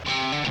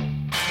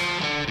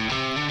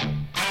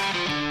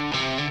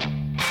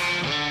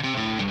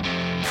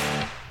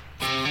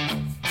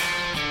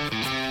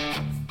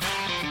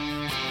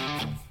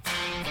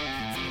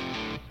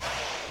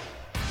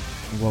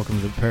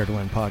Welcome to the Prepare to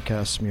Win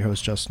podcast. I'm your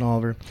host, Justin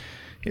Oliver,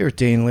 here with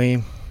Dane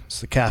Lee.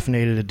 It's the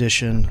caffeinated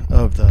edition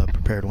of the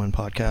Prepare to Win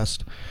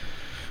podcast.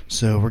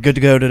 So we're good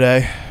to go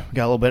today. We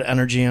got a little bit of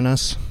energy in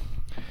us.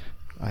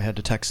 I had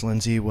to text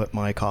Lindsay what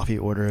my coffee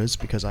order is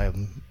because I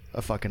am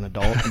a fucking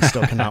adult and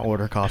still cannot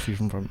order coffee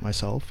from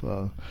myself.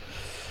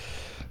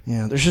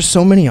 There's just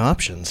so many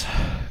options,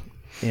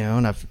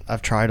 and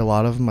I've tried a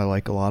lot of them. I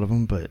like a lot of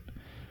them, but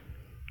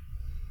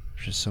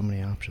there's just so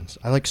many options.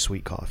 I like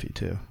sweet coffee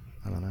too.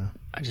 I don't know.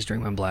 I just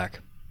drink mine black.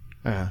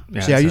 Yeah.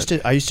 See, I used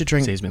to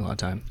drink. Saves me a lot of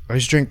time. I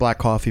used to drink black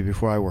coffee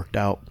before I worked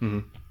out,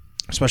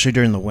 especially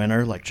during the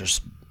winter, like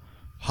just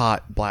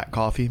hot black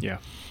coffee. Yeah.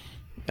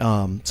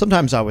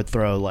 Sometimes I would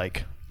throw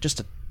like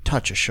just a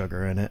touch of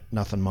sugar in it,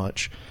 nothing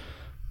much,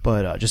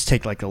 but just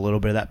take like a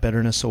little bit of that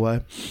bitterness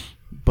away.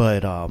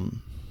 But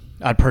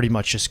I'd pretty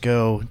much just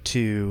go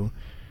to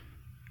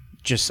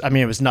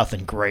it was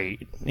nothing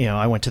great.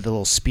 I went to the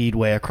little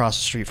Speedway across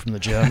the street from the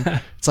gym.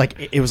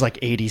 It was like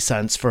 80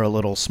 cents for a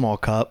little small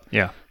cup.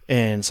 Yeah.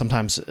 And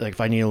sometimes, like,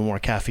 if I need a little more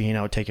caffeine,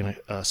 I would take an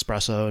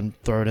espresso and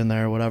throw it in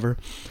there or whatever.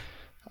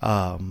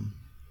 Those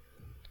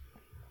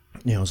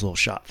little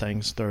shot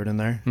things, throw it in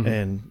there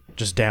and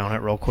just down it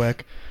real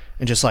quick.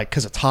 And just like,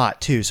 because it's hot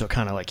too, so it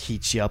kind of like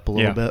heats you up a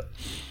little bit.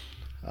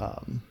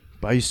 But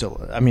I used to,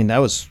 that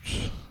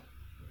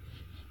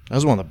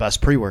was one of the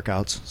best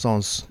pre-workouts, as long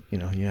as, you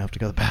have to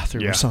go to the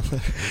bathroom or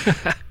something.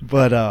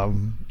 But, now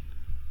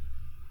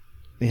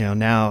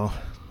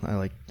I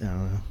like, I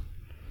don't know,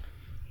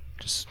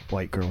 just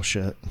white girl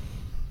shit.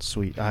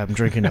 Sweet. I'm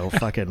drinking a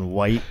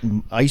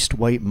fucking iced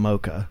white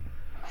mocha.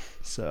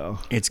 So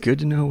It's good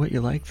to know what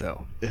you like,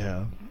 though.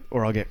 yeah.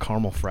 Or I'll get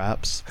caramel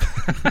fraps.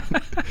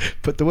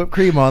 Put the whipped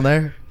cream on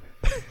there.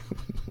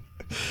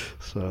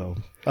 So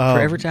For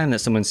every time that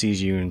someone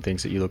sees you and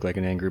thinks that you look like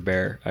an angry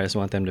bear, I just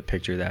want them to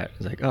picture that.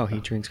 It's like, oh, he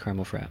drinks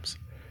caramel fraps.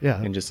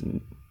 yeah. And just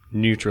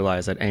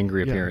neutralize that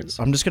angry appearance.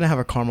 I'm just gonna have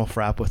a caramel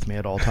frap with me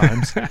at all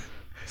times.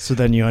 So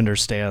then you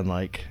understand,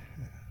 like,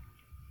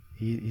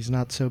 he's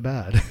not so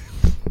bad.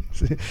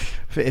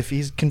 If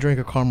he can drink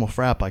a caramel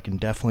frap, I can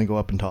definitely go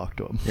up and talk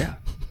to him. Yeah.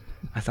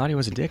 I thought he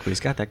was a dick, but he's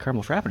got that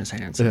caramel frap in his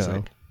hand. So it's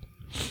like,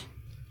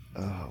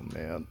 oh,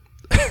 man.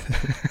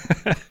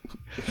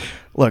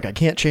 Look, I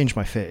can't change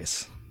my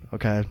face,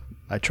 okay?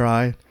 I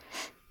try.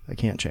 I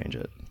can't change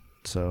it.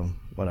 So,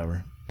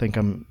 whatever. Think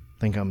I'm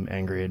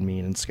angry and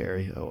mean and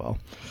scary. Oh, well.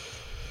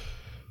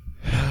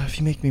 If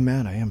you make me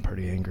mad, I am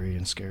pretty angry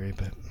and scary,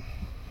 but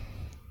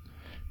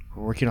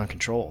we're working on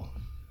control.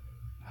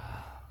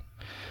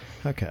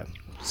 Okay.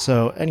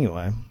 So,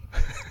 anyway,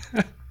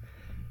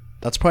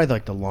 that's probably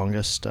like the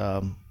longest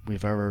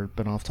we've ever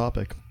been off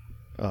topic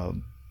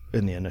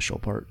in the initial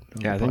part.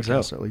 Yeah, I think so.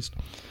 At least.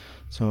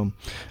 So,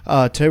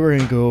 today we're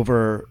going to go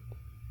over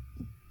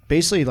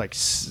basically like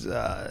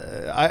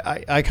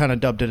I kind of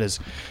dubbed it as,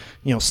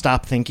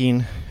 stop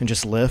thinking and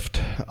just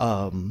lift.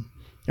 And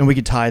we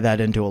could tie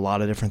that into a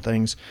lot of different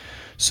things.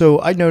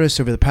 So I noticed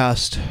over the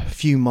past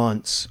few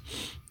months,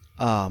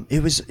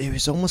 it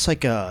was almost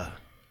like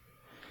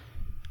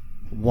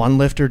one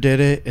lifter did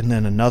it, and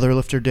then another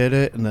lifter did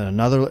it, and then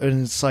another,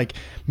 and it's like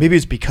maybe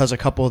it's because a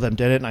couple of them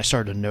did it, and I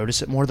started to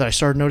notice it more, that I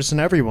started noticing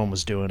everyone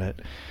was doing it.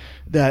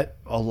 That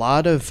a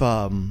lot of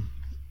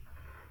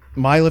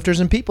my lifters,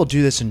 and people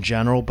do this in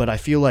general, but I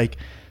feel like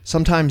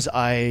sometimes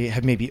I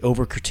have maybe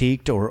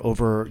over-critiqued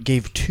or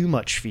gave too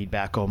much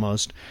feedback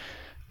almost,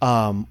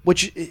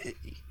 which,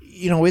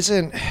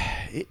 isn't,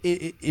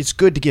 it's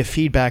good to give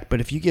feedback, but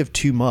if you give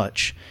too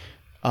much,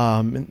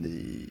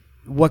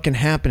 what can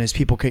happen is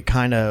people get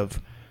kind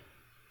of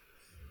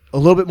a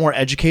little bit more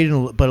educated,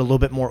 but a little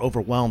bit more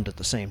overwhelmed at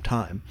the same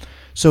time.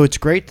 So it's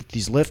great that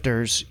these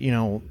lifters,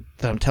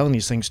 that I'm telling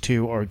these things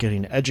to, are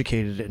getting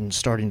educated and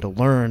starting to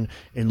learn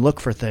and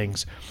look for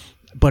things,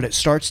 but it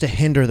starts to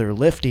hinder their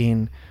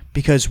lifting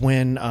because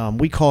when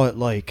we call it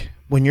like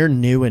when you're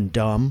new and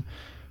dumb,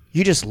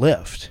 you just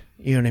lift.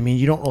 You know what I mean?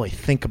 You don't really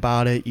think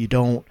about it. You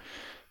don't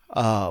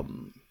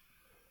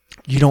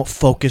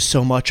focus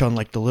so much on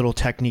like the little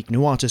technique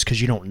nuances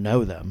because you don't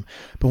know them.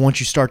 But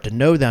once you start to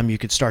know them, you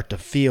could start to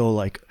feel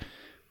like,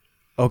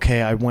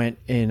 okay, I went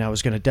and I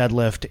was going to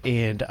deadlift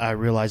and I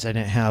realized I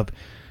didn't have,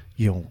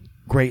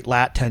 great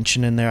lat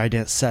tension in there. I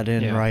didn't set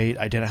in right.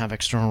 I didn't have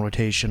external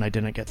rotation. I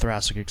didn't get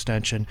thoracic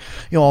extension,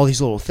 all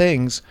these little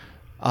things.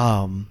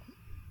 And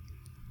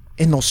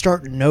they'll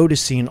start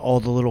noticing all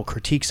the little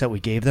critiques that we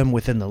gave them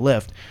within the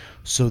lift.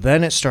 So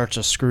then it starts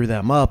to screw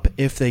them up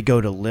if they go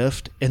to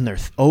lift and they're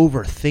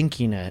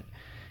overthinking it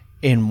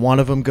and one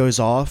of them goes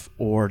off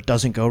or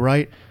doesn't go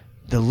right.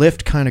 The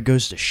lift kind of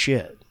goes to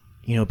shit,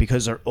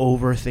 because they're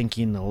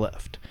overthinking the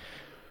lift.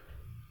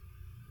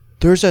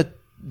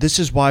 This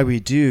is why we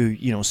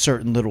do,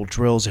 certain little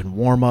drills and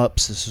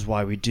warm-ups. This is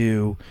why we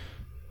do,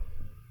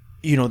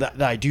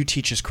 that I do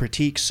teach as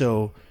critique.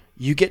 So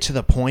you get to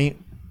the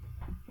point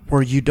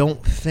where you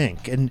don't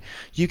think, and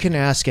you can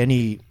ask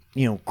any,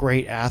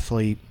 great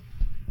athlete,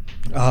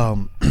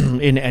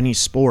 in any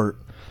sport,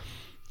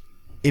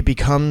 it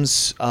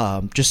becomes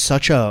just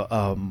such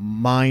a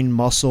mind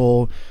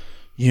muscle,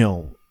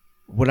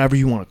 whatever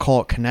you want to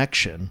call it,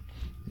 connection,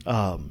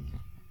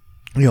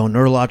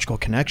 neurological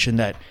connection,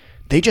 that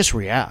they just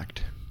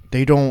react.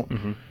 They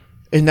don't,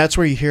 and that's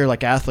where you hear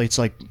like athletes,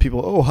 like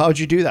people, oh, how'd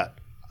you do that?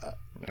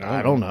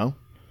 I don't know.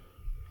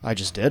 I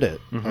just did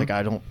it. Like,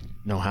 I don't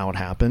know how it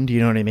happened.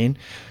 You know what I mean?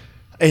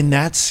 And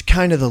that's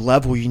kind of the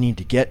level you need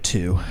to get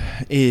to,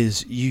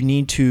 is you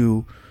need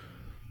to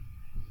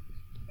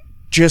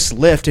just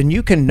lift, and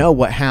you can know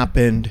what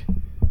happened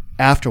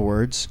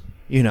afterwards,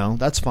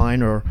 that's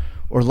fine. Or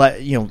let,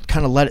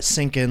 kind of let it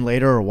sink in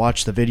later, or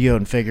watch the video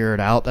and figure it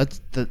out.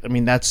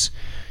 That's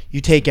you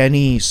take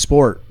any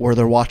sport where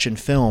they're watching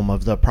film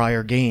of the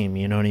prior game,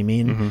 you know what I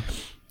mean?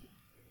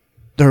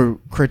 They're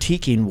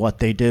critiquing what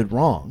they did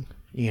wrong,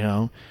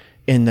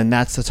 and then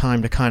that's the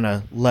time to kind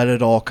of let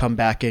it all come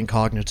back in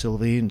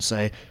cognitively and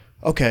say,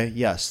 okay,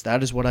 yes,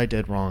 that is what I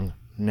did wrong.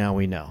 Now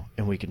we know,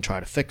 and we can try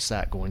to fix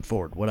that going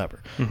forward,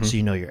 whatever. So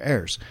you know your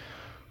errors.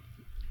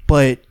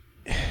 But,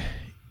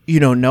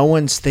 no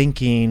one's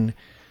thinking,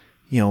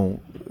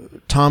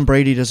 Tom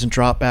Brady doesn't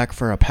drop back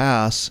for a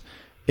pass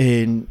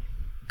and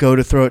go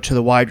to throw it to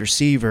the wide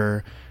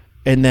receiver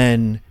and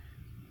then,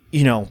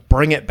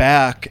 bring it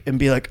back and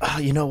be like, oh,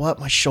 you know what?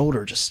 My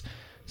shoulder just,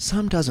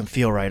 something doesn't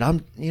feel right.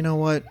 I'm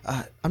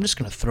just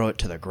going to throw it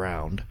to the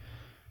ground.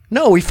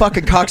 No, he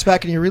fucking cocks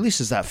back and he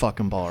releases that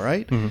fucking ball,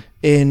 right?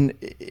 And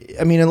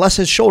unless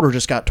his shoulder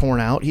just got torn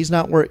out, he's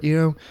not worried.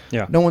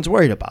 No one's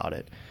worried about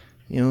it.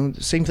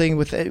 Same thing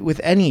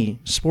with any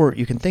sport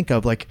you can think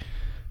of. Like,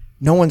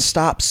 no one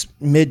stops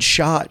mid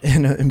shot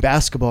in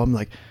basketball. I'm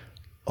like,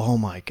 oh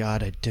my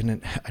God,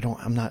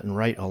 I'm not in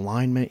right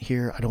alignment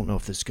here. I don't know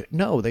if this is good.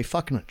 No, they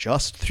fucking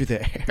adjust through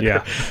the air.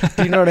 Yeah.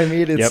 Do you know what I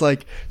mean? It's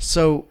like,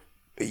 so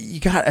you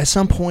got, at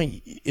some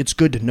point, it's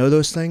good to know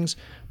those things,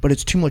 but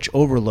it's too much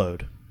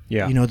overload.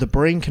 Yeah. The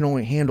brain can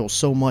only handle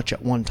so much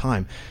at one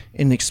time.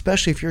 And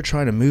especially if you're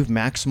trying to move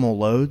maximal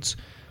loads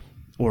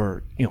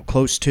or,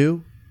 close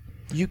to,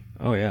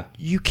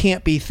 you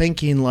can't be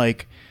thinking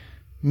like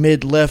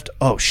mid lift,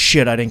 oh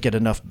shit, I didn't get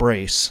enough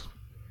brace.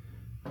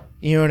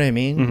 You know what I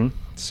mean?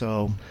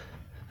 So,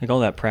 like, all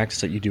that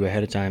practice that you do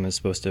ahead of time is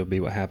supposed to be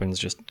what happens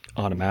just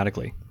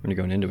automatically when you're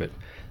going into it.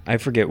 I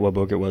forget what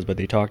book it was, but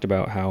they talked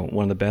about how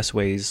one of the best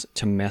ways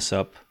to mess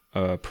up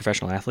a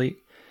professional athlete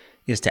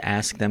is to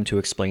ask them to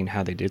explain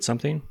how they did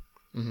something,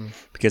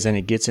 because then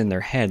it gets in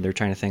their head. They're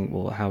trying to think,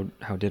 well,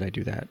 how did I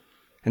do that?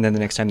 And then the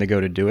next time they go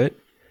to do it,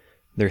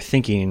 they're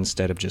thinking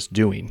instead of just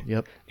doing.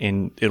 Yep.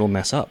 And it'll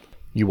mess up.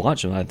 You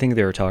watch them. I think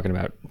they were talking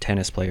about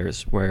tennis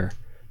players where,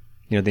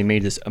 they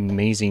made this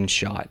amazing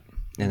shot,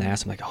 and they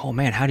asked them like, oh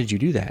man, how did you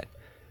do that?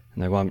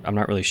 And they're like, well, I'm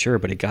not really sure,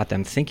 but it got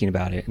them thinking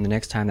about it. And the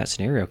next time that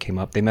scenario came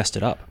up, they messed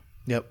it up.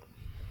 Yep.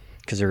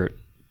 Because their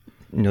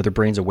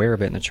brain's aware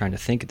of it and they're trying to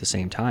think at the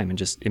same time, and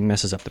just it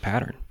messes up the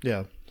pattern.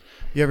 Yeah.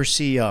 You ever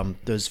see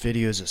those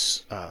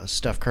videos of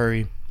Steph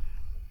Curry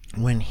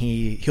when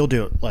he'll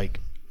do it like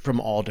from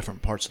all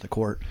different parts of the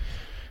court,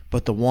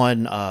 but the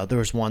one there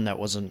was one that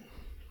wasn't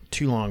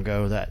too long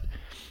ago that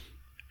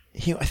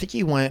I think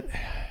he went,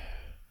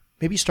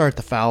 maybe start at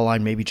the foul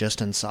line, maybe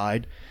just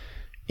inside,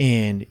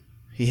 and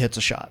he hits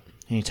a shot.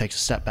 And he takes a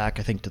step back,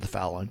 I think, to the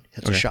foul line,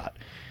 hits a shot.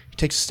 He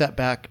takes a step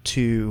back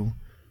to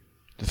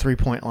the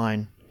three-point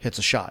line, hits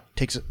a shot.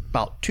 Takes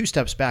about 2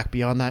 steps back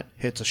beyond that,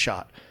 hits a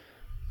shot.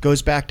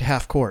 Goes back to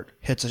half court,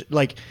 hits a,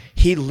 like,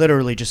 he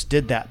literally just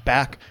did that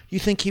back. You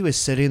think he was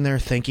sitting there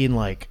thinking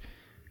like,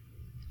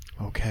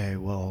 okay,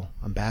 well,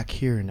 I'm back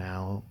here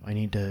now. I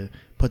need to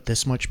put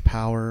this much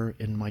power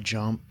in my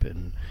jump,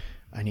 and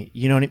I need,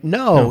 what I mean?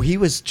 No, he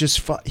was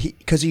just,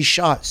 because he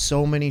shot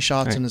so many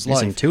shots in his life.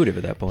 He's intuitive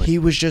at that point. He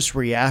was just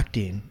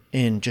reacting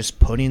and just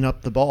putting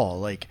up the ball.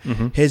 Like,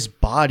 his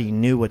body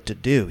knew what to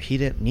do. He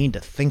didn't need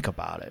to think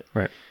about it.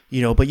 Right.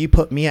 But you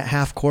put me at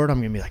half court, I'm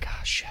going to be like,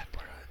 oh, shit.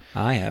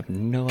 I have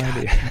no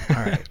idea.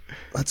 All right.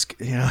 Let's,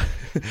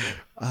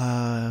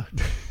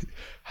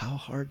 how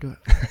hard do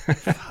I,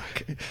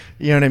 fuck.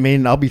 You know what I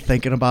mean? I'll be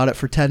thinking about it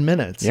for 10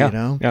 minutes,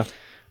 Yeah.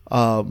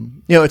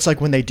 It's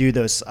like when they do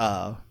those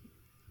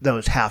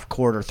half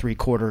court or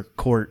 3/4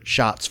 court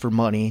shots for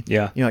money.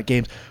 Yeah. At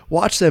games.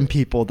 Watch them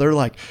people. They're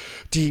like,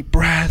 deep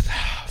breath,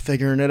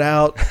 figuring it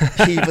out,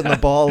 heaving the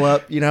ball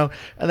up, and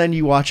then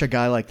you watch a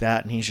guy like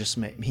that and he's just,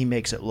 he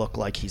makes it look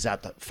like he's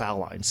at the foul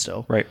line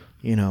still. Right.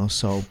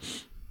 So,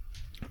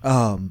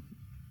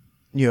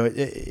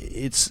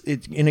 it's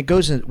and it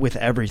goes with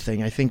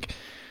everything. I think,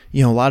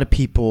 a lot of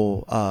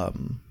people,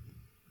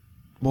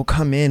 will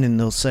come in and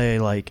they'll say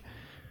like,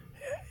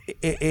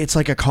 it's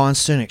like a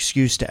constant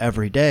excuse to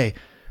every day.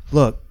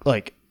 Look,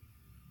 like,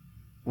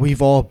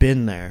 we've all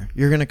been there.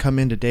 You're going to come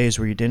into days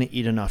where you didn't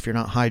eat enough. You're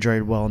not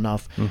hydrated well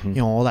enough,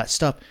 all that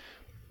stuff.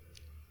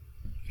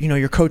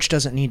 Your coach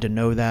doesn't need to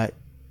know that.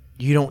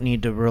 You don't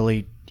need to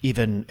really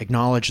even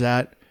acknowledge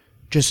that.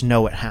 Just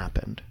know it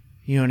happened.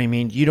 You know what I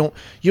mean? You don't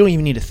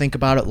even need to think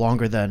about it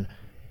longer than,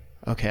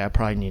 okay, I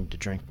probably need to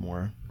drink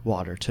more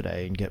water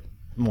today and get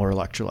more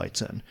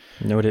electrolytes in.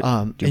 Note it.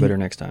 Do better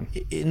next time.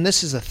 And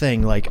this is the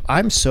thing. Like,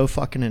 I'm so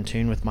fucking in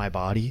tune with my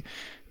body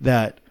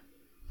that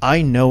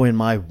I know in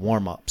my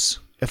warm-ups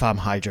if I'm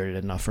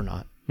hydrated enough or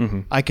not.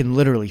 Mm-hmm. I can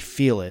literally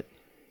feel it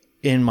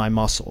in my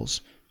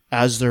muscles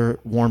as they're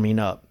warming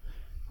up,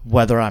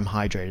 whether I'm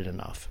hydrated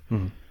enough.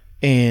 Mm-hmm.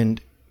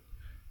 And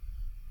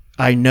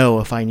I know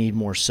if I need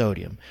more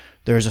sodium.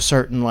 There's a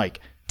certain like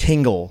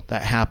tingle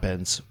that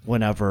happens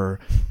whenever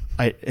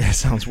it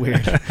sounds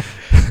weird.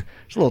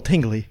 It's a little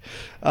tingly.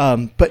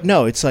 But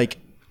no, it's like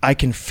I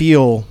can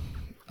feel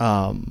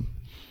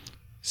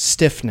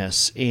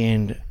stiffness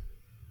and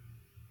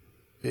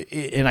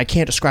I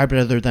can't describe it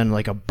other than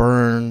like a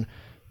burn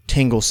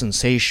tingle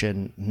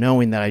sensation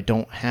knowing that I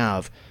don't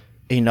have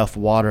enough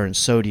water and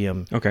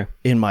sodium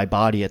in my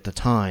body at the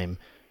time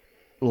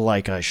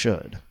like I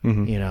should,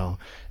 you know,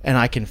 and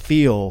I can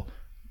feel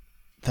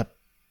the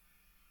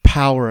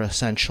power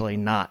essentially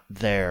not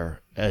there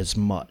as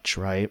much,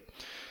 right?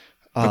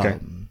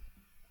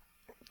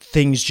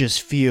 Things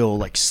just feel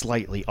like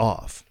slightly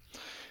off.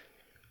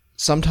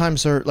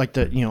 Sometimes they're like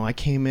I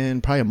came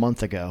in probably a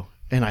month ago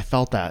and I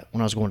felt that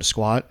when I was going to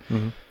squat.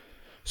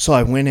 So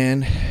I went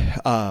in,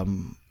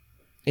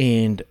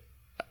 and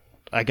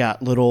I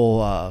got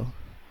little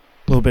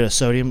bit of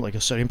sodium, like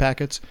a sodium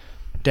packets,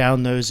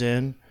 down those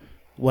in,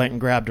 went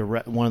and grabbed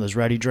one of those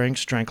ready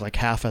drinks, drank like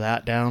half of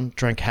that down,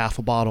 drank half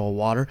a bottle of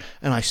water,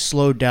 and I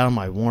slowed down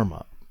my warm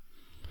up.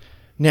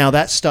 Now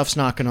that stuff's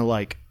not going to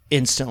like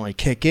instantly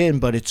kick in,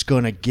 but it's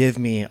going to give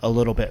me a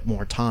little bit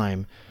more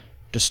time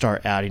to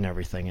start adding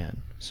everything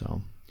in.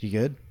 So, you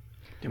good?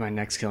 Dude, my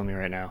neck's killing me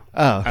right now.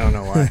 Oh. I don't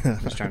know why. I'm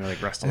just trying to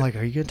like rest it. I'm like,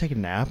 are you going to take a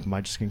nap? Am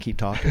I just going to keep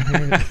talking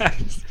here?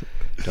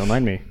 Don't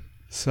mind me.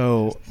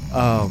 So,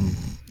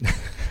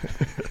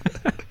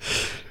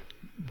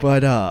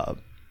 but,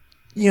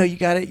 you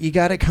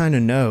got to kind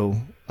of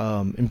know,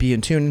 and be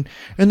in tune.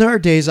 And there are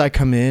days I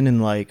come in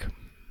and like,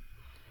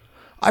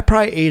 I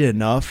probably ate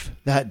enough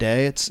that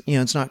day. It's,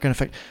 it's not going to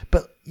affect,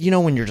 but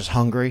when you're just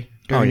hungry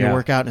during your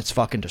workout and it's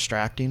fucking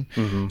distracting.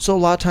 So a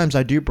lot of times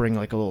I do bring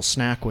like a little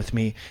snack with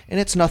me and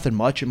it's nothing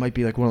much. It might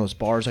be like one of those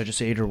bars I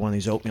just ate or one of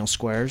these oatmeal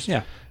squares.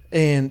 Yeah.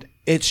 And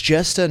it's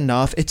just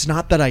enough. It's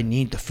not that I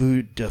need the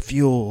food to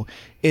fuel.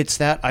 It's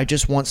that I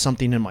just want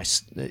something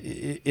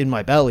in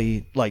my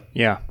belly, like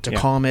to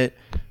calm it,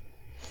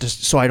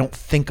 just so I don't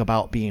think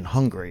about being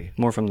hungry.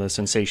 More from the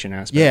sensation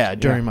aspect. Yeah,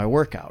 during my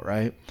workout,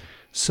 right?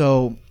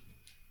 So,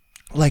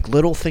 like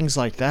little things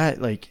like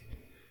that, like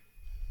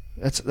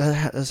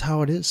that's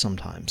how it is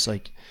sometimes.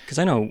 Like, because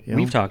I know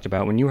we've talked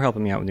about when you were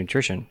helping me out with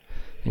nutrition,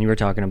 and you were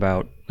talking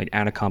about like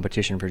at a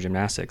competition for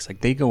gymnastics, like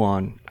they go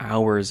on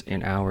hours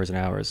and hours and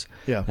hours.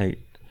 Yeah.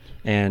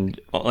 And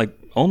like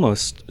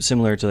almost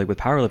similar to like with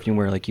powerlifting,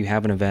 where like you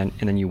have an event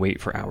and then you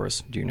wait for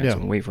hours, do your next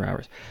one, wait for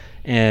hours,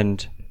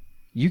 and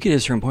you get to a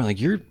certain point like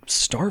you're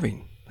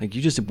starving, like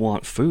you just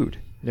want food.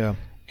 Yeah.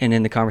 And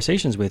in the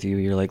conversations with you,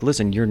 you're like,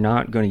 listen, you're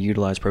not going to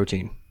utilize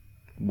protein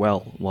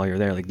well while you're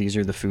there. Like these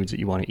are the foods that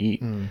you want to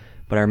eat.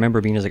 But I remember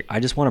being just like, I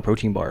just want a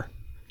protein bar,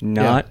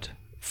 not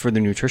for the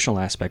nutritional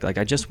aspect. Like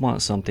I just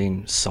want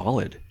something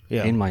solid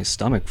in my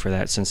stomach for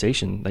that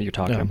sensation that you're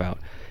talking about,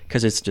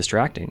 because it's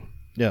distracting.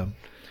 Yeah.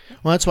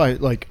 Well, that's why,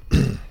 like,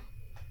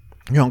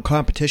 on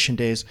competition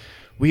days,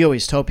 we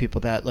always tell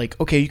people that, like,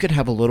 okay, you could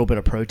have a little bit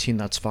of protein,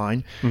 that's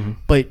fine,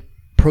 but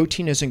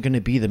protein isn't going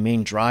to be the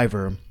main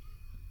driver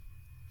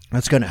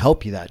that's going to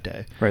help you that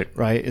day. Right.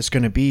 Right? It's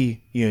going to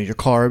be, your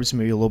carbs,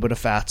 maybe a little bit of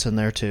fats in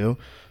there too.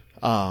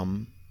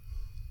 And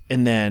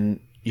then,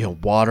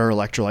 water,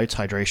 electrolytes,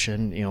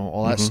 hydration,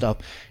 all that stuff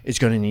is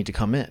going to need to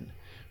come in,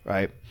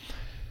 right?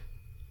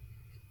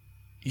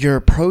 Your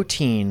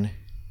protein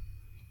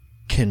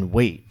can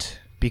wait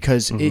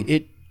because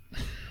it,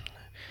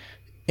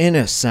 in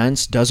a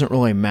sense, doesn't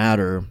really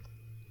matter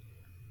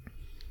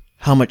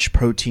how much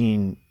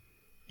protein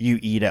you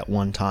eat at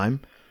one time.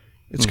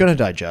 It's going to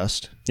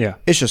digest. Yeah.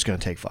 It's just going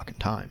to take fucking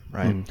time,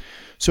 right?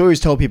 So I always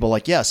tell people,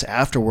 like, yes,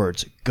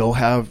 afterwards, go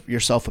have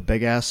yourself a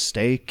big ass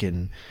steak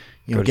and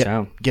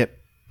get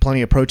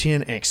plenty of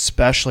protein, and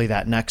especially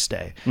that next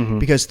day,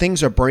 because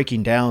things are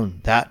breaking down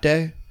that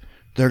day.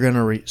 They're going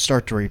to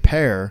start to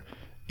repair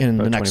in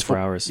about the next 24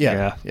 hours.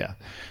 Yeah.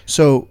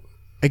 So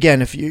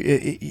again, if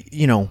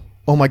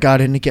oh my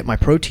God, I didn't get my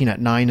protein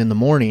at 9 in the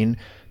morning,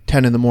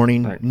 10 in the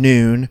morning,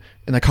 noon,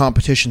 and the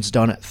competition's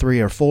done at 3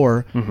 or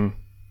 4.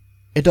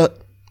 It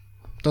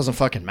doesn't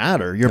fucking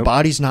matter. Your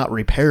body's not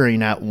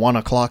repairing at 1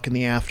 o'clock in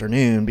the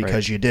afternoon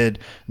because you did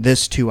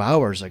this 2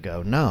 hours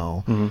ago.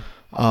 No.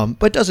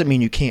 But it doesn't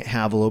mean you can't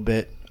have a little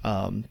bit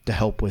to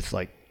help with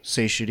like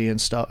satiety and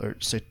stuff. Or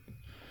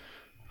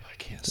I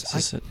can't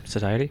say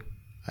Satiety?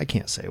 I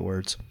can't say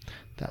words.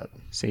 That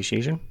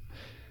satiation?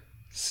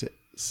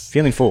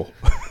 Feeling full.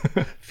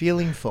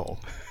 Feeling full.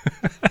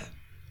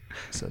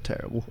 So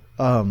terrible.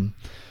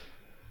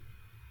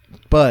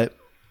 But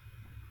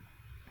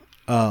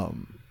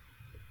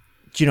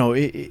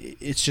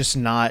it's just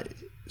not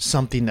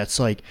something that's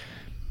like,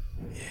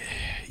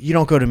 you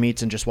don't go to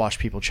meets and just watch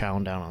people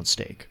chowing down on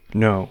steak.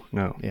 No.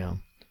 Yeah.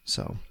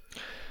 So,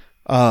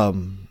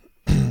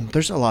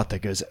 there's a lot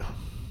that goes,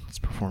 it's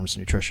performance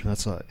nutrition.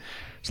 There's a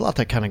lot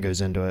that kind of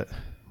goes into it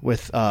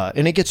with,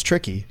 and it gets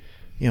tricky.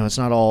 It's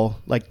not all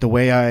like the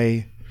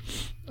way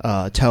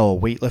tell a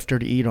weightlifter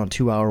to eat on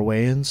 2-hour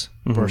weigh-ins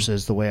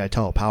versus the way I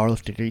tell a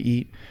powerlifter to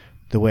eat,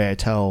 the way I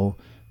tell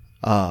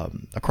a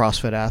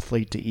CrossFit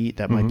athlete to eat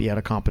that might be at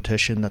a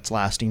competition that's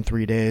lasting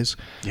 3 days.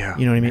 Yeah.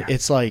 You know what I mean?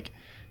 It's like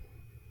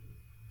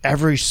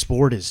every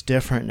sport is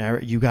different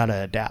and you got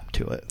to adapt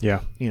to it.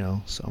 Yeah.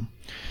 So,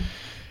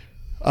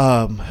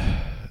 but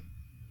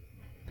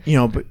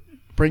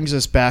brings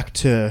us back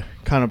to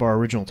kind of our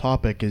original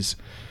topic is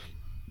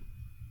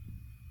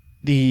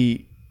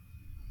and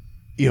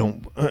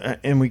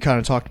we kind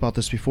of talked about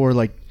this before,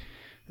 like,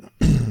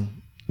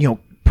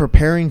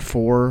 preparing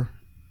for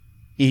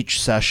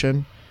each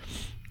session,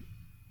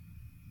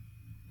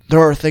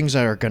 there are things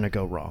that are going to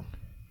go wrong.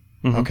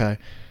 Okay.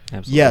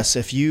 Absolutely. Yes.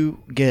 If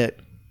you get,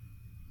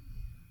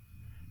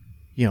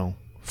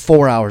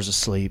 4 hours of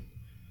sleep,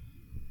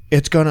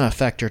 it's going to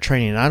affect your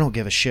training. And I don't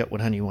give a shit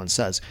what anyone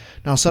says.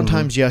 Now,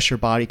 sometimes, yes, your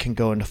body can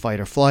go into fight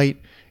or flight.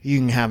 You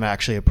can have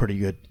actually a pretty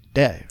good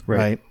day.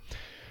 Right.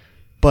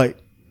 But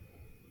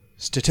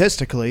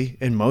statistically,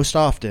 and most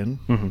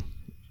often,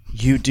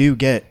 you do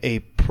get a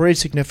pretty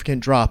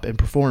significant drop in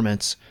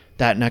performance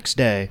that next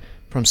day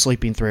from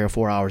sleeping 3 or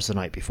 4 hours the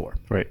night before.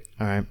 Right.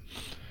 All right.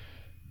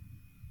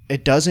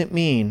 It doesn't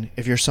mean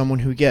if you're someone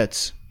who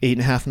gets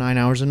 8.5, 9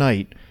 hours a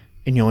night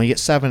and you only get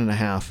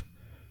 7.5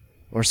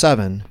 or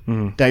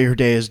 7 that your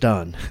day is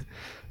done.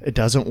 It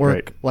doesn't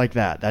work like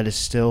that. That is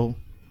still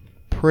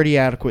pretty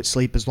adequate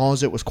sleep as long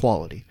as it was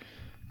quality.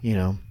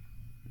 I'm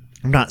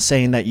not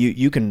saying that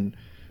you can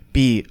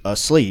be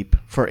asleep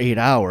for 8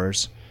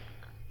 hours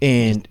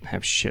and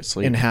have shit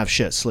sleep.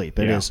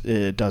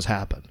 It does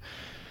happen.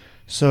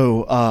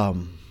 So, I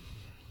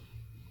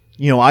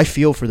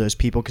feel for those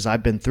people because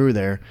I've been through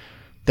there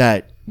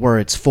that where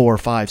it's 4,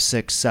 5,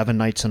 6, 7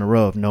 nights in a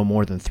row of no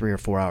more than 3 or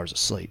 4 hours of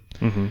sleep.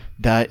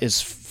 That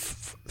is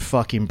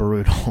fucking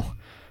brutal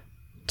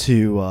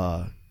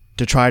to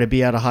try to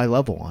be at a high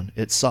level on.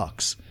 It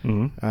sucks.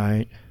 All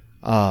right.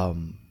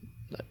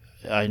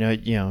 I know,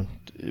 I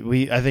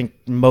think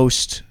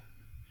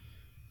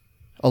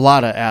a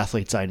lot of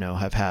athletes I know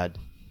have had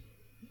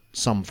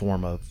some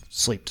form of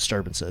sleep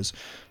disturbances.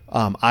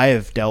 I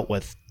have dealt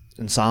with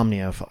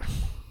insomnia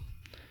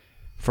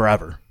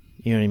forever.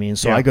 You know what I mean?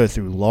 So I go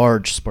through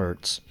large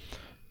spurts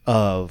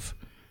of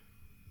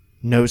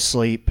no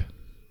sleep,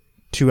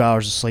 2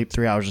 hours of sleep,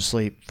 3 hours of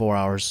sleep, 4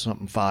 hours,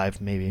 something 5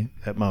 maybe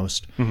at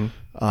most. And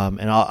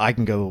I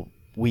can go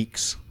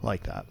weeks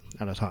like that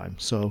at a time.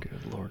 So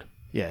good Lord.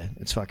 Yeah,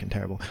 it's fucking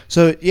terrible.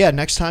 So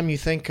next time you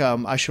think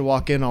I should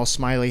walk in all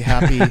smiley,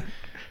 happy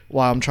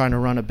while I'm trying to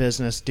run a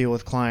business, deal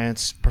with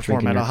clients,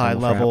 perform at a high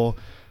level,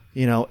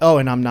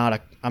 and I'm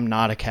not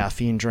a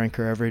caffeine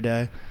drinker every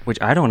day.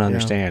 Which I don't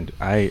understand.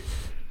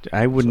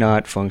 I would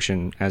not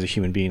function as a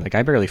human being. Like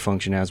I barely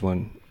function as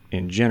one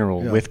in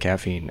general with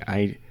caffeine.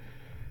 I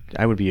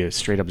would be a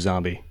straight up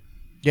zombie.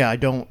 Yeah, I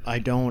don't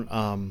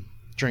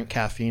drink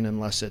caffeine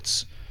unless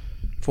it's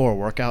for a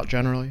workout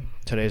generally.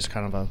 Today's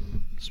kind of a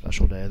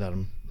special day that I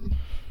don't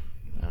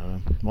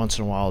know, once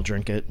in a while I'll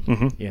drink it.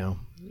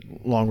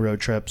 Long road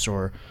trips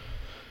or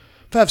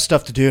if I have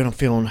stuff to do and I'm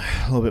feeling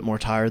a little bit more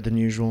tired than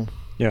usual.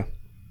 Yeah.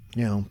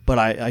 But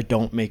I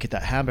don't make it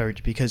that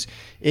habit because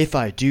if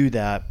I do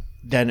that,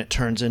 then it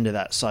turns into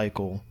that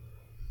cycle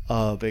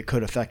of it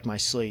could affect my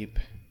sleep.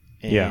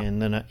 And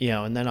then,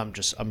 and then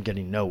I'm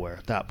getting nowhere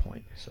at that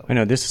point. So I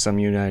know this is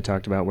something you and I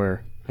talked about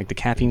where like the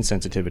caffeine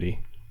sensitivity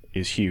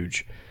is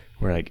huge,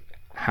 where like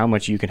how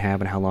much you can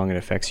have and how long it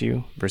affects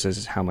you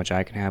versus how much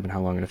I can have and how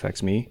long it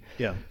affects me.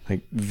 Yeah.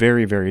 Like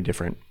very, very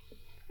different.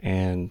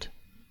 And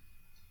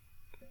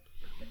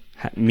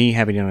me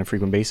having it on a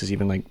frequent basis,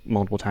 even like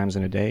multiple times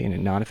in a day and it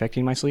not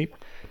affecting my sleep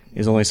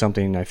is only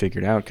something I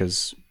figured out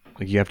because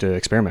like you have to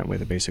experiment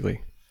with it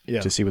basically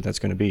to see what that's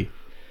going to be.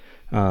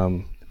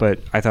 But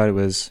I thought it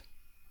was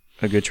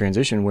a good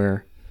transition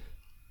where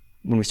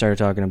when we started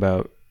talking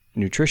about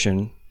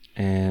nutrition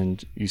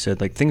and you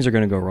said like things are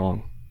going to go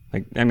wrong.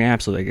 Like, I mean,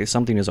 absolutely. Like,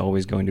 something is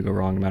always going to go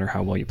wrong no matter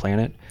how well you plan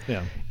it.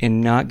 Yeah. And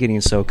not getting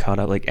so caught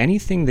up. Like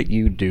anything that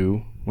you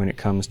do when it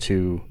comes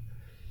to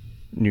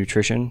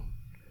nutrition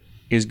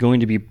is going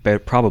to be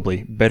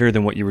probably better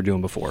than what you were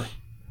doing before.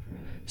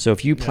 So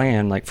if you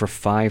plan like for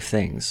 5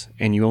 things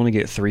and you only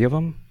get 3 of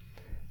them,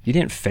 you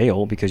didn't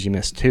fail because you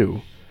missed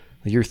 2.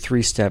 Like, you're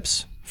 3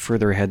 steps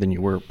further ahead than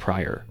you were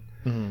prior.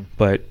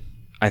 But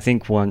I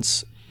think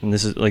once, and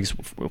this is like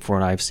for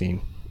what I've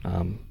seen,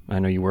 I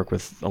know you work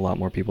with a lot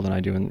more people than I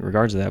do in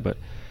regards to that, but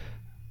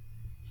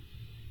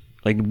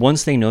like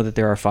once they know that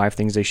there are 5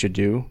 things they should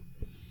do,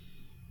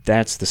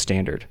 that's the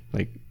standard.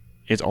 Like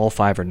it's all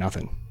 5 or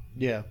nothing.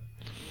 Yeah.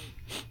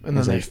 And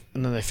then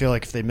they feel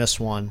like if they miss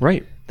one,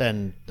 right,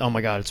 then oh my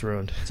god, it's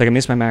ruined. It's like I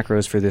missed my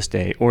macros for this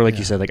day, or like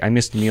you said, like I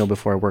missed a meal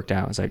before I worked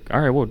out. It's like, all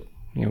right, well,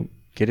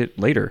 get it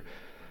later.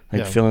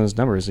 Like fill in those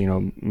numbers.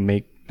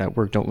 Make that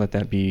work. Don't let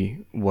that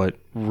be what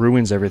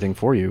ruins everything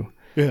for you.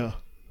 Yeah.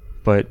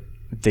 But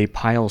they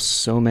pile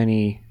so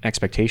many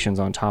expectations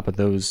on top of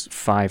those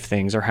 5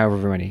 things, or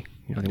however many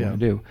they want to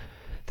do,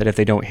 that if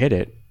they don't hit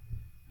it,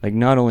 like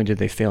not only did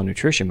they fail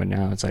nutrition, but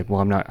now it's like,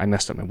 well, I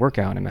messed up my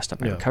workout and I messed up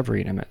my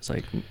recovery, and it's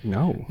like,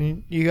 no.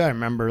 You gotta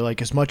remember,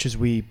 like, as much as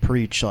we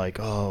preach, like,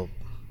 oh,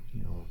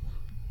 you know,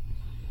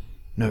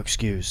 no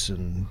excuse,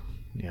 and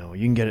you know,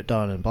 you can get it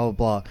done, and blah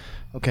blah blah.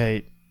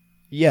 Okay,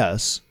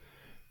 yes,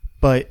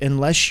 but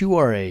unless you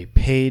are a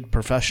paid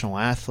professional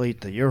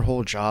athlete that your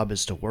whole job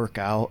is to work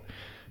out,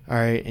 all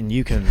right, and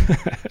you can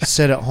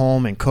sit at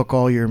home and cook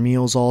all your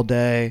meals all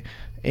day,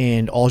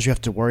 and all you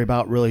have to worry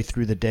about really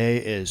through the day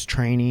is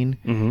training.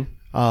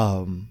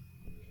 And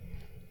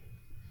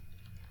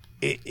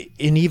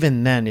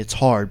even then, it's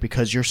hard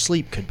because your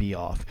sleep could be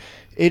off.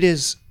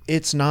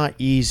 It's not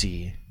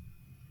easy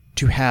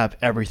to have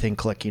everything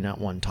clicking at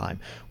one time,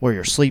 where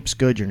your sleep's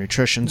good, your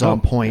nutrition's on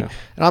point,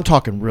 and I'm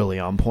talking really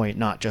on point,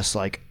 not just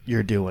like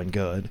you're doing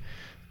good.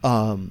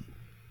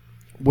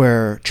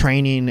 Where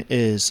training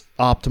is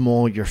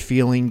optimal, you're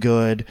feeling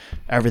good,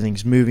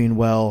 everything's moving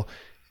well,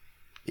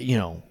 you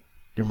know,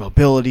 your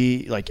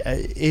mobility, like,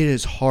 it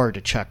is hard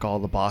to check all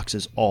the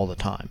boxes all the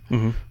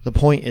time. The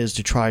point is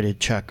to try to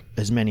check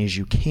as many as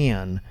you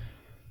can,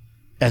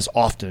 as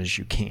often as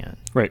you can.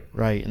 Right.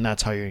 And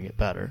that's how you're gonna get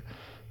better.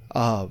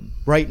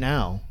 Right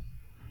now,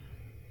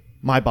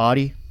 my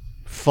body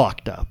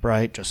fucked up,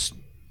 right? Just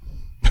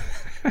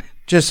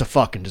a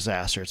fucking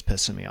disaster. It's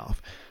pissing me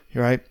off.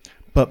 You're right.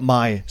 But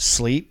my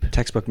sleep,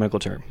 Textbook medical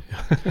term.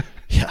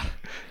 yeah,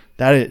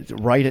 that is,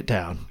 write it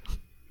down.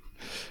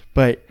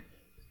 But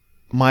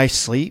my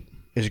sleep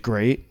is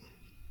great.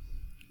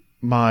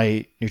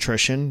 My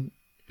nutrition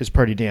is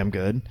pretty damn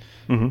good.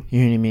 You know what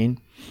I mean?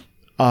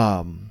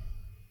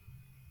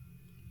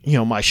 You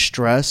know, my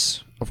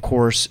stress, of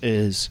course,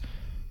 is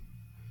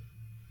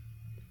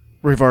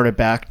reverted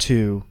back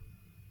to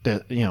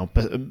the, you know,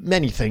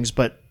 many things,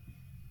 but,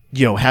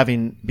 you know,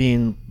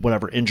 being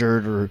whatever,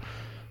 injured or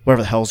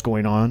whatever the hell's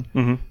going on.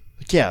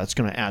 Like, yeah, it's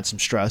going to add some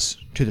stress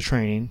to the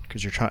training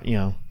because you're trying, you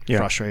know,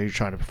 frustrated, you're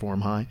trying to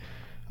perform high.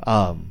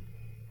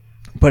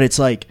 But it's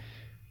like,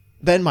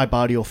 then my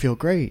body will feel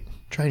great.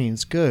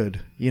 Training's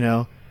good, you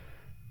know.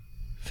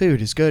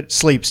 Food is good.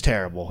 Sleep's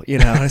terrible, you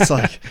know. It's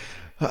like,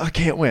 I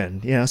can't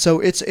win, you know.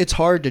 So it's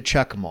hard to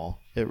check them all.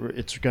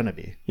 It's going to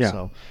be. Yeah.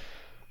 So,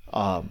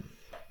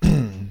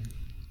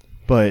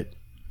 but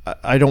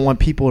I don't want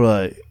people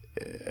to,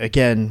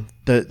 again,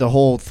 the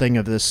whole thing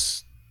of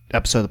this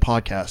episode of the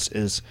podcast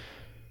is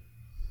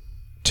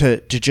to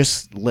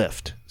just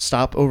lift.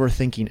 Stop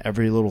overthinking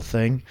every little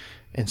thing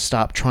and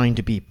stop trying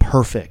to be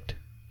perfect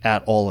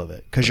at all of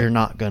it, because you're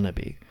not going to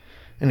be.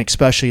 And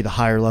especially the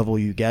higher level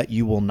you get,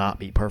 you will not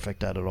be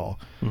perfect at it all,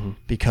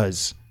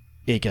 because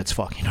it gets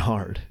fucking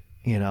hard.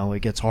 You know, it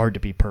gets hard to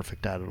be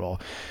perfect at it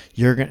all.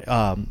 You're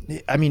gonna,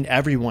 I mean,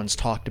 everyone's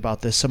talked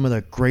about this. Some of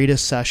the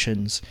greatest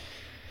sessions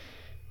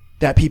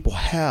that people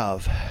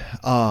have,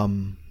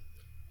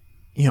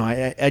 you know,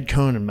 Ed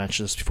Conan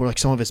mentioned this before, like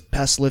some of his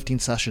best lifting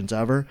sessions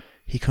ever,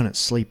 he couldn't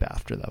sleep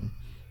after them.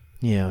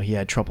 You know, he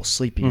had trouble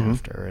sleeping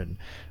after, and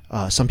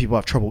some people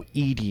have trouble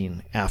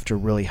eating after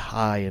really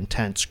high,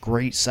 intense,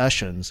 great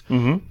sessions.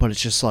 But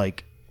it's just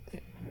like,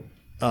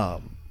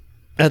 at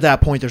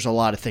that point, there's a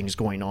lot of things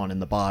going on in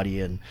the body,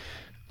 and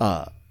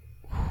my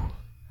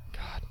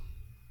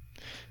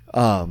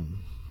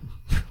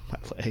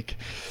leg.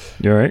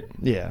 You all right?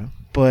 Yeah,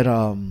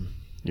 but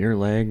your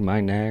leg,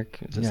 my neck.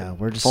 Yeah,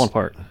 we're just falling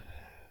apart.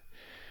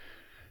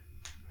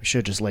 We should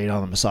have just laid on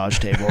the massage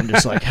table and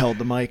just like held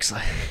the mics.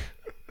 Like,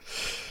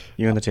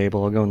 you on the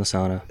table, I'll go in the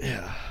sauna.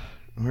 Yeah,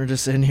 we're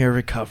just in here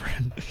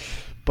recovering.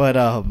 But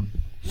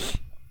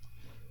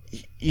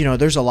you know,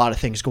 there's a lot of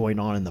things going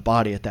on in the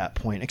body at that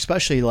point,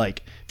 especially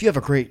like if you have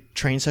a great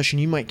training session,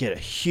 you might get a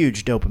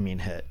huge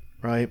dopamine hit,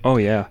 right? Oh,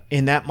 yeah.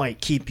 And that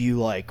might keep you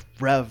like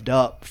revved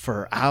up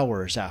for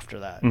hours after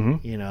that,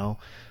 you know?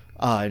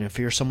 And if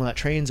you're someone that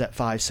trains at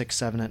 5, 6,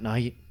 7 at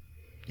night,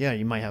 yeah,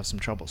 you might have some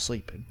trouble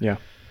sleeping. Yeah.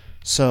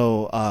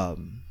 So,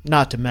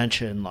 not to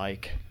mention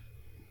like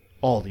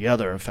all the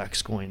other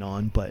effects going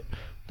on, but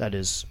that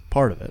is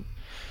part of it.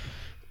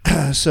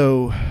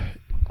 So,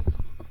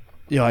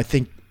 you know, I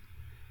think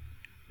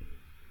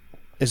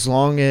as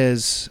long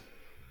as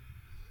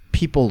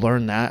people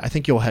learn that, I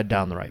think you'll head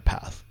down the right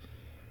path.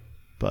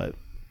 But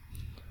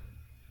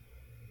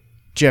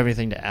do you have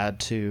anything to add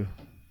to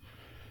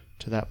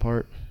that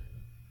part?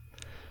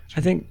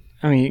 I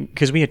mean,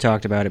 because we had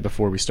talked about it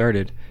before we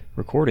started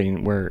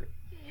recording, where,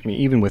 I mean,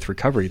 even with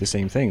recovery, the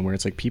same thing, where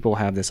it's like people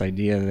have this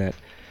idea that,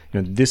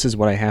 you know, this is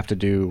what I have to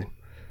do,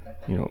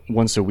 you know,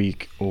 once a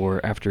week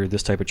or after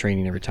this type of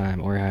training every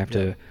time, or I have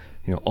to,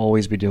 you know,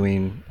 always be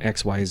doing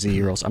X, Y,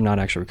 Z, or else I'm not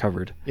actually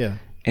recovered. Yeah.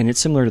 And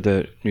it's similar to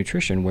the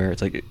nutrition, where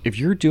it's like, if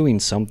you're doing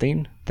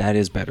something, that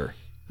is better.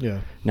 Yeah.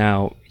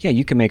 Now, yeah,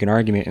 you can make an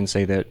argument and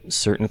say that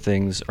certain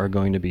things are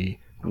going to be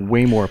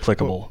way more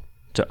applicable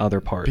to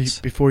other parts.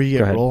 Before you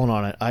get rolling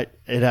on it,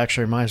 it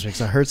actually reminds me,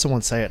 because I heard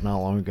someone say it not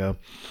long ago,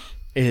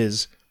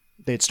 is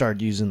they'd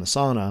started using the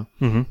sauna,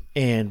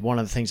 and one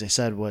of the things they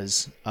said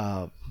was,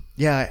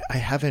 yeah, I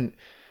haven't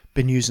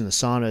been using the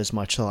sauna as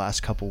much the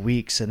last couple of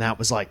weeks, and that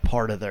was like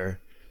part of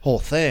their whole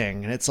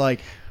thing. And it's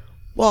like,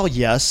 well,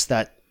 yes,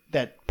 that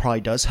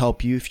probably does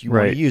help you if you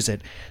want Right. to use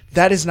it.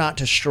 That is not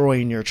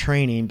destroying your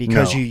training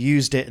because No. you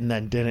used it and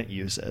then didn't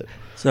use it.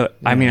 So,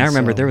 I mean, I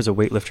remember so- there was a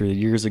weightlifter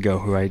years ago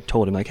who I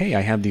told him, like, hey,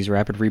 I have these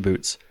rapid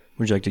reboots.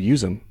 Would you like to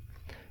use them?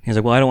 He's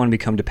like, well, I don't want to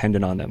become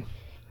dependent on them.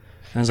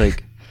 I was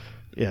like,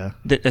 Yeah.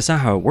 that's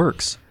not how it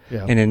works.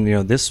 Yeah. And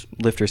in this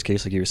lifter's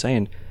case, like you were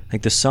saying,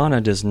 like the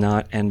sauna does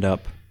not end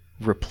up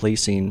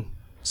replacing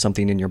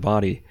something in your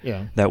body.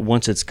 Yeah. That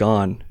once it's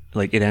gone,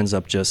 like it ends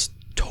up just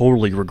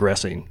totally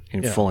regressing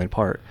and Yeah. falling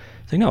apart.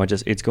 It's like, no,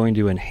 it's going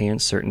to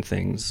enhance certain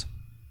things.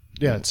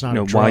 Yeah, it's not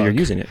a While you're drug.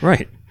 using it,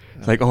 right?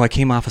 It's like, oh, I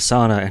came off a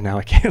sauna and now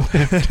I can't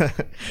lift.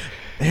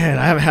 Man,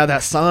 I haven't had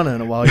that sauna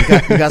in a while. You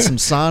got some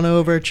sauna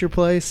over at your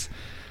place?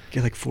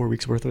 Get like 4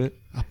 weeks worth of it.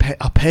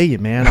 I'll pay you,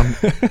 man.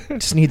 I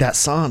just need that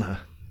sauna.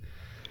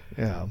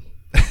 Yeah.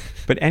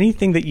 But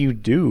anything that you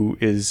do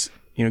is,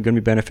 going to be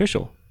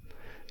beneficial.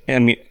 I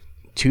mean,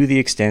 to the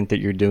extent that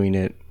you're doing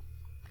it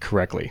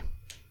correctly.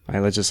 All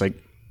right, let's just like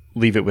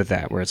leave it with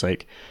that, where it's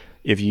like,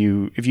 if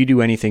you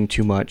do anything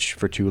too much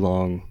for too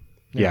long,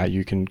 yeah,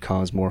 you can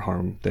cause more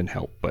harm than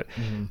help. But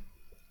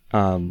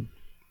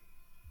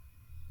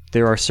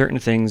there are certain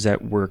things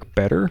that work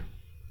better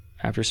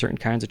after certain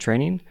kinds of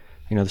training.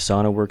 The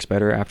sauna works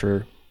better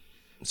after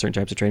certain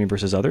types of training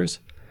versus others.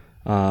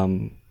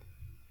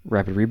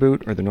 Rapid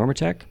Reboot or the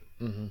Normatec,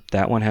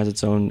 that one has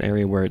its own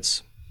area where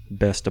it's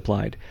best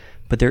applied.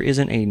 But there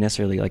isn't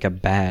necessarily like a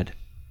bad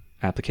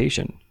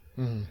application.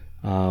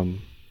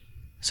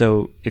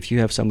 So if you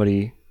have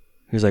somebody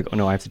who's like, oh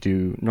no, I have to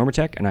do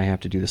Normatec and I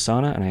have to do the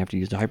sauna and I have to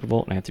use the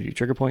Hypervolt and I have to do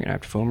trigger point and I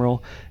have to foam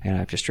roll and I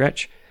have to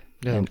stretch.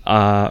 Yeah. And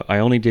I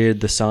only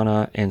did the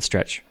sauna and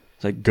stretch.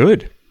 It's like,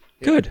 good.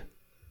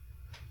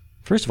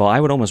 First of all, I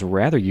would almost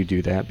rather you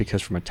do that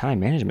because from a time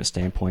management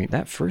standpoint,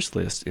 that first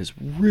list is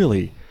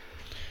really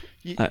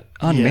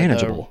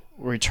unmanageable. Yeah,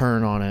 the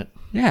return on it.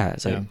 Yeah,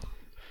 it's like,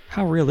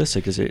 how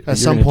realistic is it? At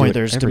some point,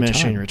 there's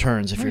diminishing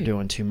returns if you're Right.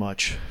 doing too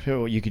much.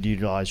 You could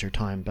utilize your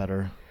time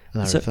better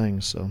and other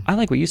things. So I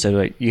like what you said.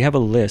 Like, you have a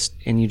list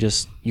and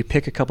you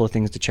pick a couple of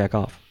things to check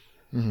off.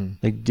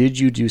 Like, did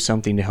you do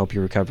something to help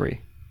your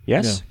recovery?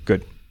 Yes? Yeah.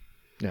 Good.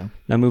 yeah,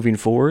 Now, moving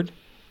forward,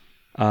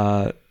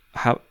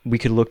 how we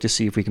could look to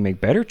see if we can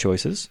make better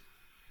choices,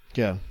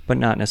 yeah, but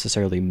not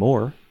necessarily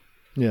more.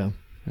 yeah,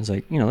 It's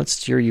like, let's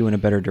steer you in a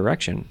better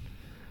direction.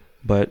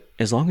 But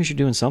as long as you're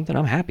doing something,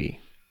 I'm happy.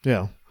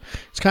 yeah.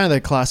 It's kind of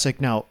the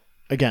classic. Now,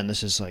 again,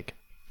 this is like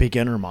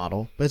beginner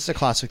model, but it's the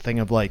classic thing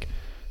of like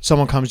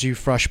someone comes to you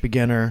fresh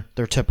beginner,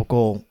 their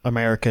typical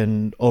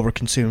American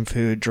overconsume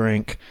food,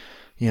 drink,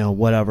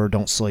 whatever,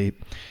 don't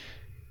sleep.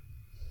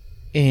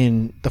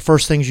 And the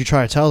first things you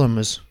try to tell them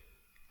is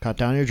cut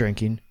down your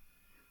drinking.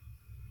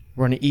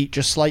 We're going to eat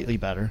just slightly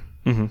better,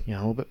 a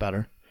little bit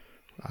better.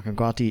 We're not going to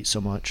go out to eat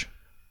so much.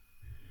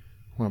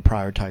 We're going to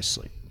prioritize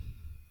sleep.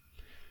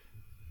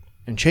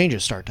 And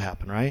changes start to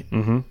happen, right?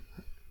 Mm-hmm.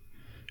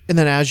 And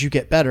then as you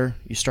get better,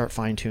 you start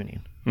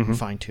fine-tuning,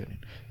 fine-tuning,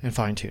 and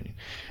fine-tuning.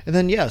 And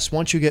then, yes,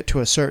 once you get to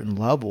a certain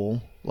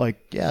level,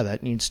 that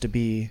needs to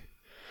be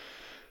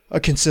a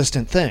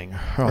consistent thing,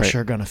 or else Right.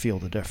 you're going to feel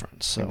the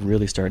difference. So,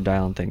 Really start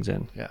dialing things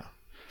in. yeah.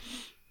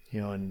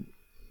 And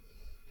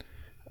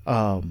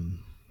a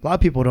lot of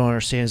people don't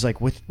understand is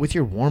like with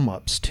your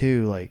warm-ups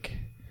too, like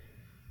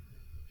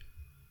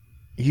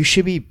you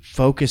should be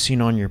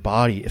focusing on your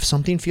body. If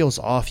something feels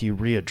off, you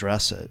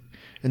readdress it.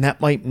 And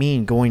that might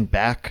mean going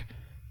back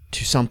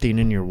to something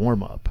in your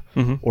warm-up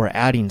or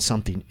adding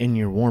something in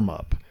your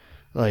warm-up.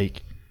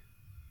 Like,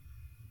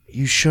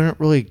 you shouldn't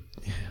really...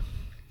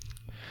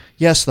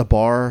 Yes, the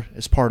bar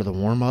is part of the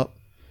warm-up.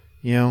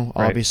 Right.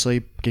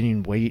 Obviously,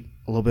 getting a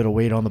little bit of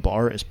weight on the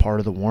bar is part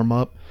of the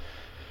warm-up.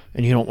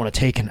 And you don't want to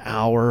take an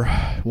hour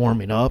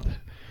warming up.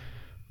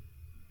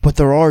 But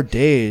there are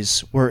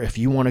days where if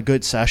you want a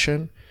good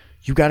session,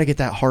 you got to get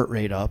that heart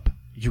rate up.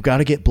 You got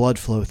to get blood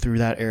flow through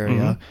that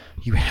area.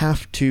 You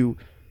have to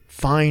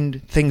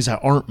find things that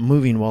aren't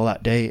moving well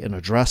that day and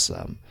address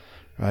them,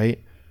 right?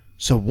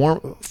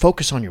 So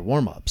focus on your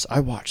warm-ups. I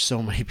watch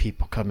so many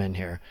people come in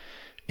here,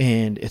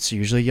 and it's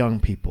usually young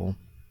people.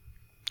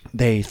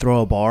 They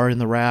throw a bar in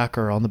the rack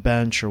or on the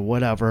bench or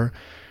whatever.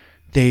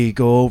 They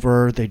go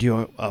over, they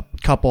do a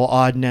couple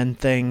odd and end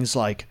things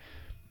like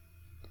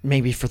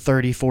maybe for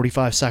 30,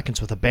 45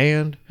 seconds with a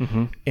band,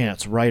 and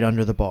it's right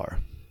under the bar.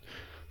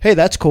 Hey,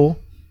 that's cool.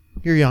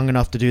 You're young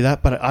enough to do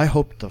that, but I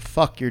hope the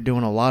fuck you're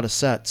doing a lot of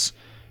sets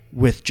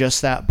with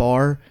just that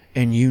bar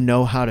and you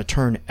know how to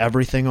turn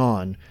everything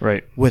on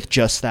Right. with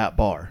just that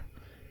bar.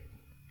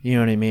 You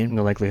know what I mean? And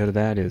the likelihood of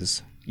that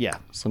is Yeah.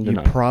 slim to You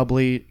none.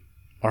 probably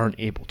aren't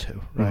able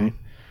to, right?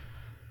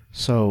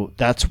 So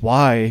that's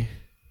why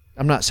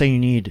I'm not saying you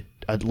need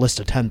a list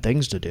of 10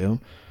 things to do,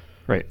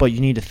 Right. but you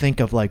need to think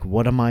of like,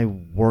 what am I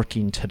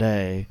working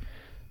today?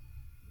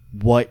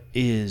 What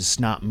is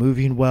not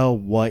moving well?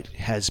 What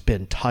has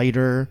been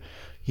tighter?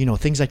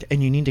 Things like that.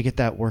 And you need to get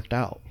that worked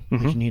out.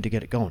 Like, you need to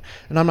get it going.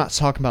 And I'm not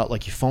talking about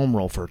like you foam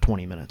roll for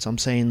 20 minutes. I'm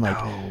saying like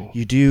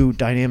you do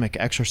dynamic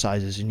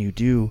exercises and you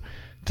do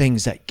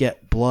things that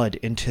get blood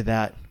into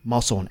that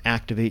muscle and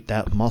activate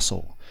that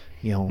muscle.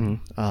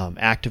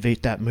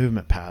 activate that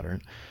movement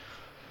pattern.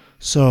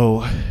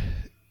 So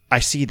I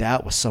see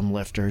that with some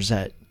lifters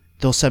that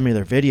they'll send me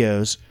their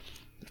videos.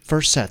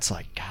 First set's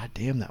like, God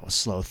damn, that was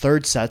slow.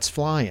 Third set's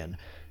flying.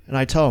 And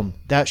I tell them,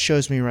 that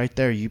shows me right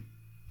there you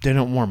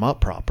didn't warm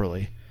up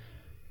properly.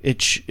 It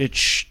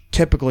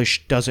typically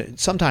doesn't.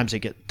 Sometimes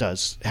it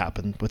does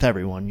happen with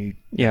everyone.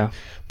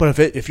 But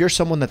if you're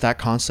someone that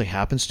constantly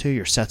happens to,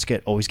 your sets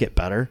always get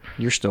better.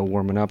 You're still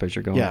warming up as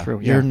you're going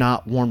through. You're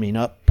not warming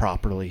up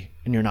properly,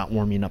 and you're not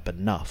warming up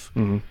enough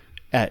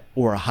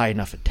or a high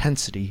enough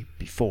intensity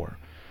before.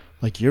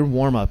 Like your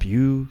warm up,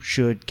 you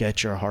should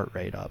get your heart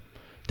rate up.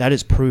 That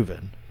is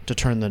proven to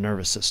turn the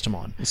nervous system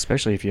on.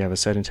 Especially if you have a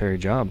sedentary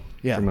job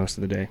for most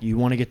of the day. You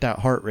want to get that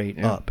heart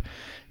rate up.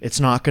 It's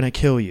not going to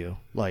kill you.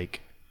 Like,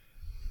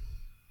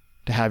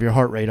 to have your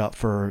heart rate up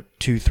for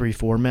 2, 3,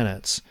 4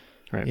 minutes.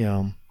 Right.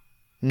 I'm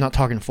not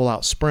talking full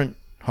out sprint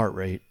heart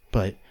rate,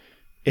 but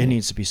it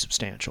needs to be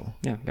substantial.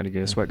 Yeah, got to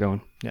get a sweat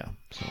going. Yeah.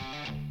 So